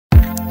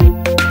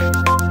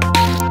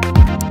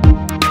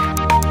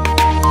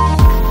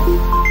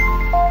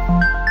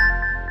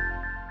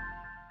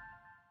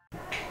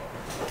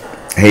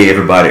Hey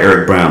everybody,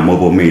 Eric Brown,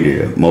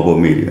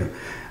 MOBO-Media.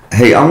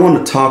 Hey, I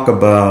want to talk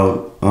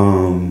about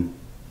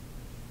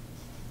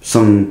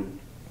some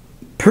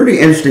pretty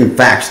interesting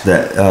facts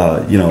that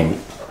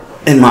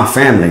in my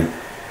family,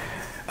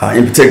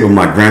 in particular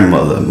my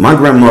grandmother. My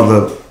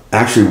grandmother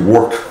actually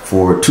worked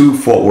for two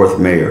former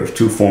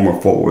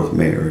Fort Worth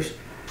mayors,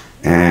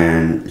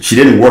 and she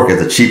didn't work as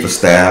a chief of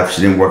staff.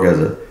 She didn't work as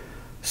a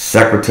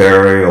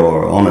secretary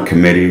or on a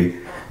committee.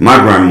 My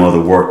grandmother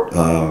worked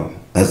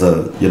as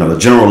a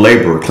general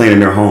laborer,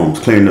 cleaning their homes,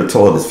 cleaning their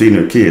toilets, feeding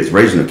their kids,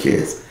 raising their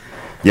kids.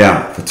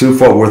 Yeah, for two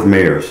Fort Worth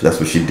mayors, that's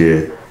what she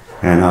did.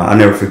 And I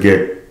never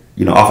forget,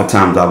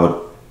 oftentimes I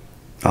would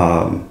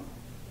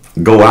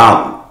go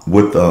out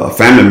with a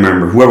family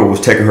member, whoever was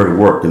taking her to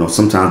work,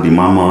 sometimes be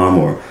my mom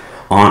or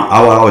aunt.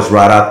 I would always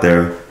ride out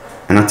there.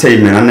 And I tell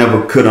you, man, I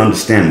never could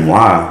understand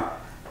why.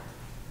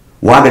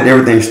 Why did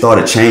everything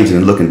started changing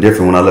and looking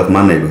different when I left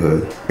my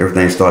neighborhood?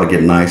 Everything started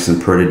getting nice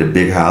and pretty, the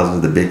big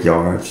houses, the big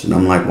yards. And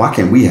I'm like, why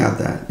can't we have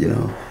that,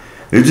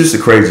 It's just the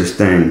craziest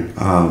thing.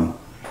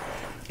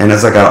 And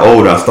as I got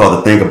older, I started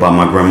to think about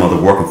my grandmother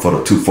working for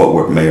the two Fort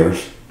Worth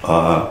mayors.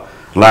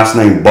 Last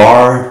name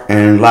Barr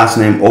and last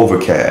name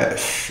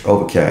Overcash.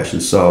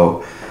 And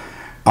so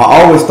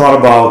I always thought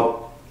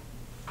about,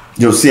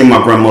 seeing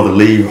my grandmother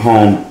leave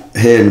home,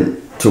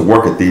 heading to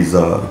work at these,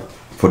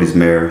 for these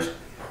mayors.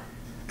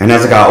 And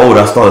as I got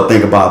older, I started to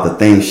think about the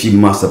things she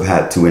must have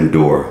had to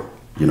endure,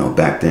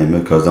 back then.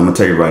 Because I'm gonna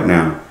tell you right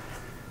now,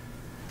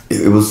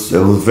 it was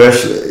very,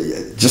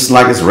 just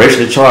like it's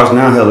racially charged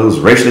now. Hell, it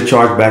was racially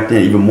charged back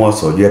then, even more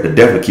so. You had to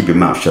definitely keep your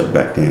mouth shut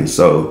back then.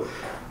 So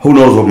who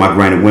knows what my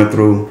granny went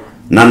through?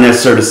 Not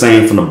necessarily the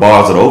same from the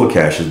Bars or the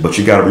Overcashes, but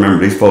you got to remember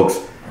these folks,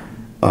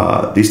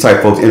 these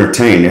type folks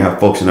entertain. They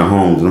have folks in their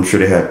homes, and I'm sure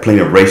they had plenty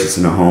of racists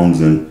in their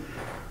homes, and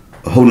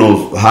who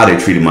knows how they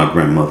treated my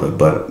grandmother.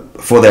 But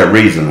for that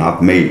reason,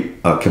 I've made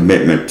a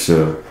commitment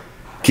to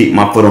keep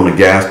my foot on the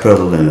gas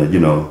pedal and,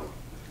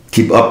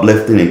 keep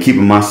uplifting and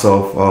keeping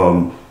myself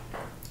on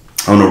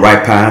the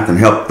right path and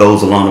help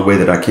those along the way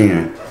that I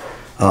can.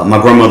 My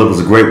grandmother was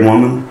a great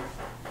woman.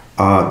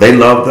 They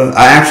loved her.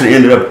 I actually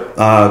ended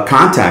up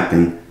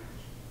contacting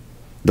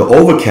the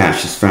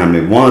Overcash's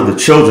family, one of the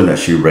children that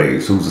she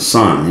raised, who's a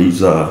son.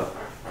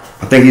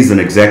 I think he's an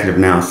executive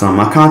now.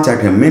 I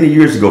contacted him many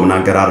years ago when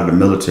I got out of the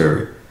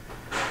military.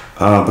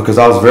 Because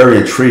I was very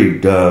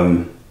intrigued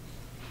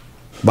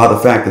by the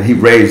fact that he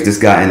raised this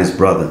guy and his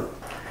brother.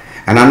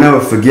 And I never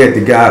forget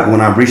the guy,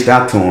 when I reached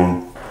out to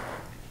him,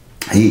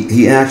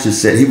 he actually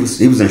said he was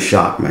in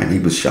shock, man. He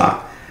was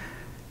shocked,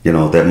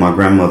 that my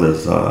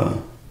grandmother's,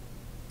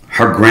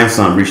 her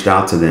grandson reached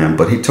out to them.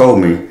 But he told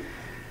me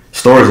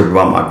stories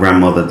about my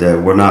grandmother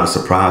that were not a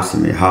surprise to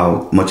me,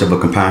 how much of a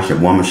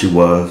compassionate woman she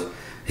was.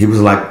 He was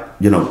like,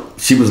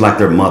 she was like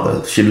their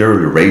mother. She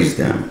literally raised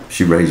them.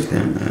 She raised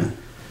them, man.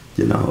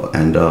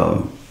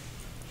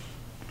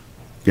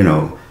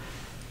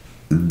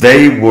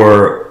 They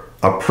were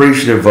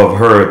appreciative of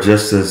her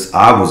just as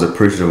I was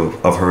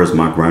appreciative of her as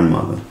my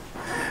grandmother.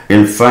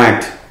 In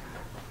fact,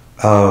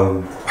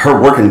 her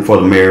working for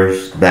the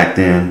mayors back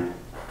then,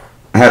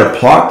 I had a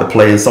part to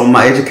play in some of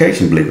my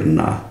education, believe it or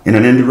not, in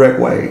an indirect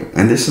way.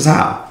 And this is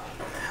how.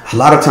 A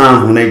lot of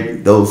times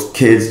when those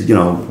kids,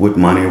 with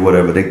money or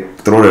whatever, they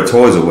throw their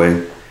toys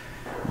away.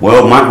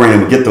 Well, my granny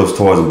would get those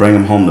toys and bring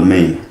them home to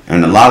me.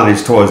 And a lot of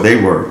these toys they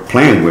were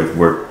playing with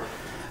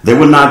they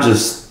were not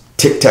just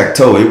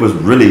tic-tac-toe. It was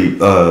really,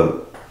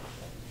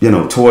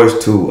 toys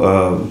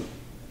to,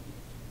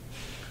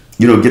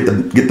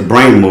 get the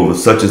brain moving,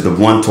 such as the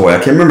one toy. I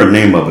can't remember the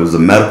name of it. It was a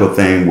medical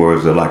thing where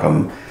it was like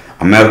a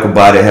medical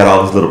body that had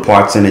all these little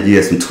parts in it. You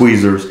had some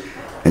tweezers,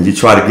 and you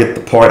try to get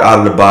the part out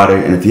of the body.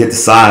 And if you hit the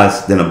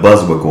sides, then a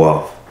buzzer would go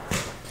off.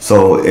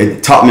 So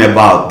it taught me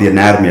about the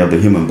anatomy of the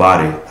human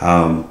body.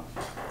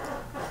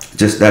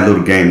 Just that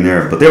little game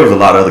there. But there was a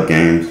lot of other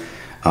games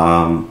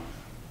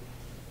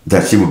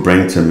that she would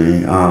bring to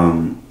me,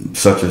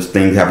 such as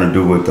things having to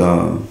do with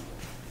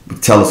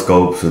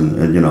telescopes and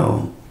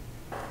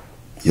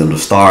the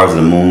stars and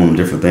the moon and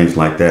different things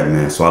like that,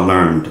 man. So I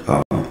learned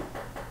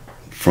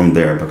from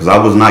there because I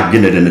was not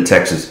getting it in the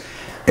Texas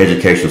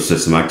educational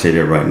system. I can tell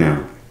you that right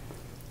now.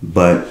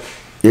 But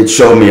it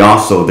showed me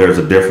also there's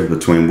a difference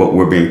between what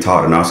we're being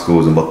taught in our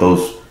schools and what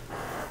those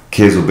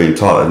kids were being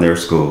taught in their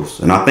schools.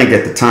 And I think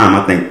at the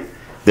time,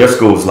 their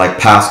school was like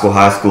Pascal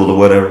High School or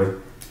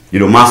whatever.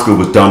 My school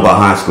was Dunbar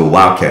High School,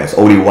 Wildcats,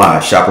 ODY,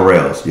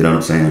 Chaparrals, you know what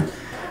I'm saying?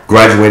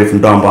 Graduated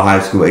from Dunbar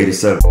High School,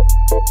 87.